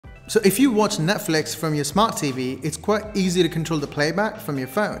So if you watch Netflix from your smart TV, it's quite easy to control the playback from your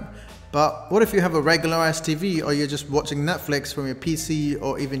phone. But what if you have a regular ass TV or you're just watching Netflix from your PC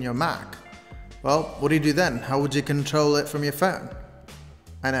or even your Mac? Well, what do you do then? How would you control it from your phone?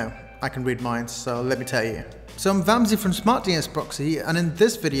 I know, I can read minds, so let me tell you. So I'm Vamsi from SmartThings Proxy, and in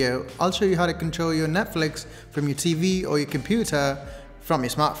this video, I'll show you how to control your Netflix from your TV or your computer from your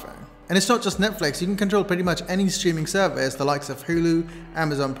smartphone. And it's not just Netflix, you can control pretty much any streaming service, the likes of Hulu,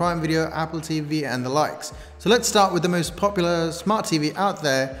 Amazon Prime Video, Apple TV, and the likes. So let's start with the most popular smart TV out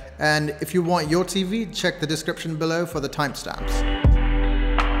there, and if you want your TV, check the description below for the timestamps.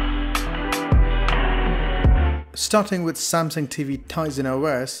 Starting with Samsung TV TIZEN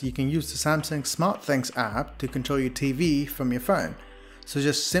OS, you can use the Samsung SmartThings app to control your TV from your phone. So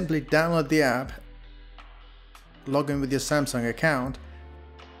just simply download the app, log in with your Samsung account,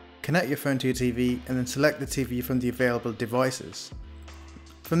 connect your phone to your TV, and then select the TV from the available devices.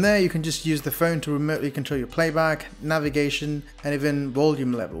 From there, you can just use the phone to remotely control your playback, navigation, and even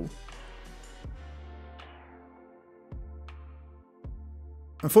volume level.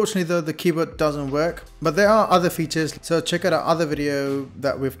 Unfortunately though, the keyboard doesn't work, but there are other features, so check out our other video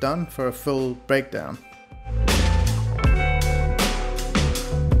that we've done for a full breakdown.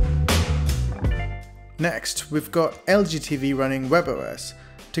 Next, we've got LG TV running WEBOS.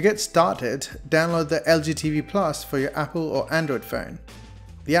 To get started, download the LG TV Plus for your Apple or Android phone.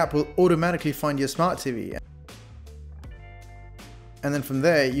 The app will automatically find your smart TV, and then from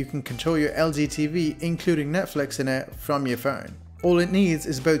there you can control your LG TV, including Netflix in it, from your phone. All it needs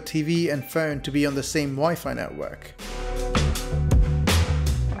is both TV and phone to be on the same Wi-Fi network.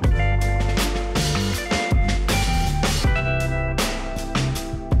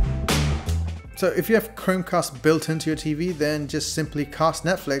 So if you have Chromecast built into your TV, then just simply cast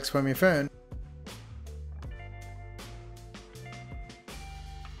Netflix from your phone,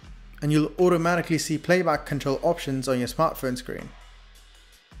 and you'll automatically see playback control options on your smartphone screen.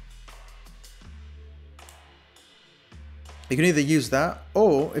 You can either use that,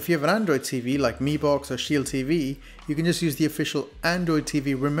 or if you have an Android TV like MeBox or Shield TV, you can just use the official Android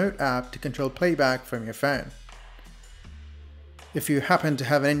TV remote app to control playback from your phone. If you happen to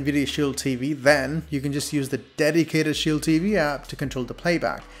have an NVIDIA Shield TV, then you can just use the dedicated Shield TV app to control the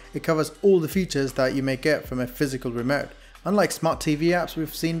playback. It covers all the features that you may get from a physical remote. Unlike smart TV apps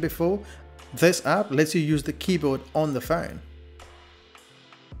we've seen before, this app lets you use the keyboard on the phone.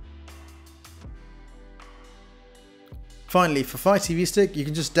 Finally, for Fire TV Stick, you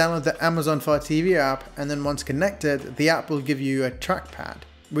can just download the Amazon Fire TV app, and then once connected, the app will give you a trackpad,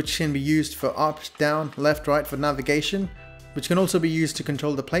 which can be used for up, down, left, right for navigation, which can also be used to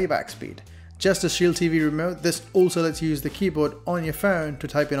control the playback speed. Just as Shield TV remote, this also lets you use the keyboard on your phone to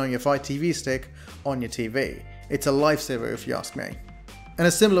type in on your Fire TV Stick on your TV. It's a lifesaver if you ask me. In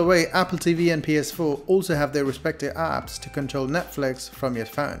a similar way, Apple TV and PS4 also have their respective apps to control Netflix from your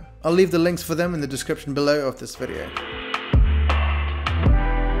phone. I'll leave the links for them in the description below of this video.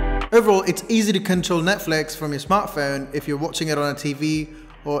 Overall, it's easy to control Netflix from your smartphone if you're watching it on a TV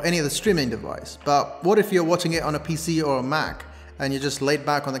or any other streaming device. But what if you're watching it on a PC or a Mac and you're just laid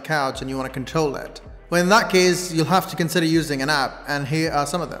back on the couch and you want to control it? Well, in that case, you'll have to consider using an app, and here are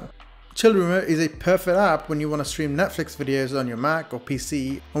some of them. Chill Remote is a perfect app when you want to stream Netflix videos on your Mac or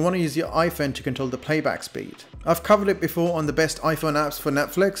PC and want to use your iPhone to control the playback speed. I've covered it before on the best iPhone apps for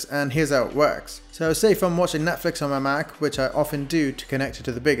Netflix, and here's how it works. So say if I'm watching Netflix on my Mac, which I often do to connect it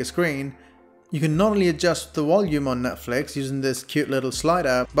to the bigger screen, you can not only adjust the volume on Netflix using this cute little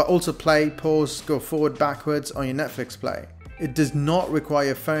slider, but also play, pause, go forward, backwards on your Netflix play. It does not require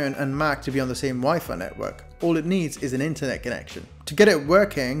your phone and Mac to be on the same Wi-Fi network. All it needs is an internet connection. To get it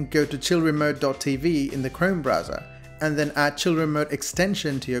working, go to chillremote.tv in the Chrome browser, and then add Chill Remote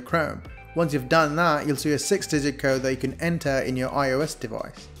extension to your Chrome. Once you've done that, you'll see a 6-digit code that you can enter in your iOS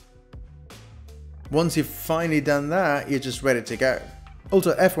device. Once you've finally done that, you're just ready to go.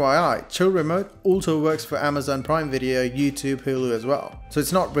 Also, FYI, Chill Remote also works for Amazon Prime Video, YouTube, Hulu as well. So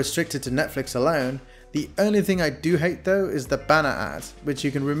it's not restricted to Netflix alone. The only thing I do hate though is the banner ads, which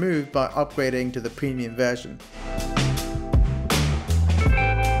you can remove by upgrading to the premium version.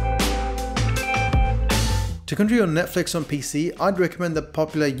 To control your Netflix on PC, I'd recommend the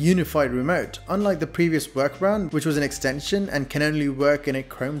popular Unified Remote. Unlike the previous workaround, which was an extension and can only work in a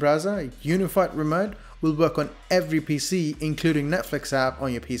Chrome browser, Unified Remote will work on every PC, including Netflix app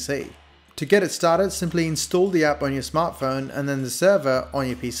on your PC. To get it started, simply install the app on your smartphone and then the server on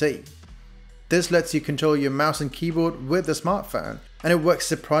your PC. This lets you control your mouse and keyboard with the smartphone, and it works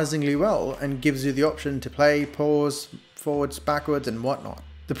surprisingly well and gives you the option to play, pause, forwards, backwards and whatnot.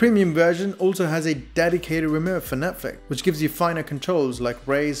 The premium version also has a dedicated remote for Netflix, which gives you finer controls like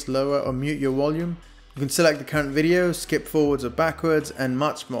raise, lower or mute your volume. You can select the current video, skip forwards or backwards, and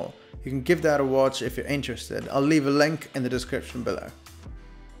much more. You can give that a watch if you're interested. I'll leave a link in the description below.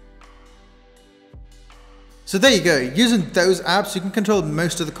 So there you go, using those apps you can control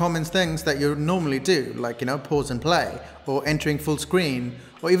most of the common things that you normally do, like pause and play, or entering full screen,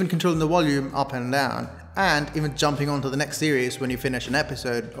 or even controlling the volume up and down, and even jumping on to the next series when you finish an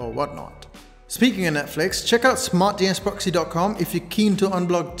episode or whatnot. Speaking of Netflix, check out smartdnsproxy.com if you're keen to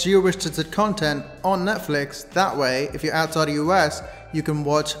unblock geo-restricted content on Netflix. That way, if you're outside the US, you can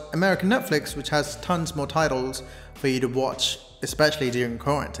watch American Netflix, which has tons more titles for you to watch, especially during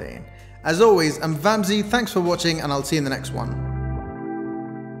quarantine. As always, I'm Vamsy, thanks for watching, and I'll see you in the next one.